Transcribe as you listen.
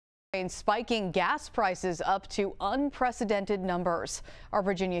And spiking gas prices up to unprecedented numbers. Our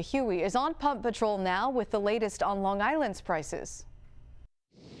Virginia Huey is on pump patrol now with the latest on Long Island's prices.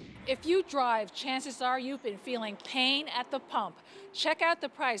 If you drive, chances are you've been feeling pain at the pump. Check out the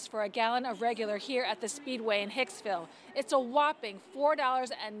price for a gallon of regular here at the Speedway in Hicksville. It's a whopping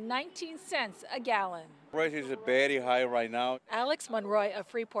 $4.19 a gallon. Prices are very high right now. Alex Monroy of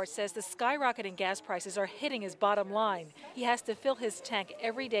Freeport says the skyrocketing gas prices are hitting his bottom line. He has to fill his tank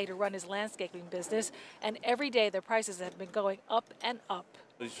every day to run his landscaping business, and every day the prices have been going up and up.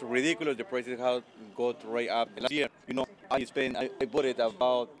 It's ridiculous. The prices have gone right up. Last year, I bought it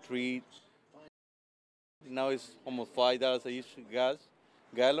about $3. Now it's almost $5 each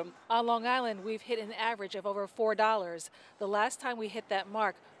gallon. On Long Island, we've hit an average of over $4. The last time we hit that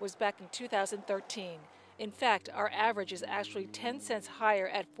mark was back in 2013. In fact, our average is actually 10 cents higher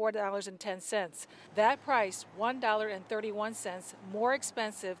at $4.10. That price, $1.31, more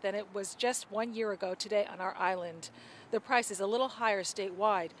expensive than it was just 1 year ago today on our island. The price is a little higher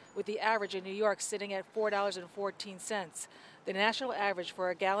statewide, with the average in New York sitting at $4.14. The national average for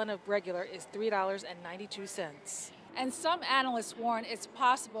a gallon of regular is $3.92. And some analysts warn it's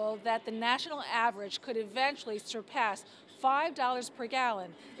possible that the national average could eventually surpass $5 per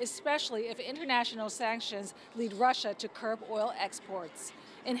gallon, especially if international sanctions lead Russia to curb oil exports.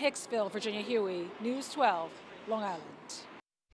 In Hicksville, Virginia Huey, News 12, Long Island.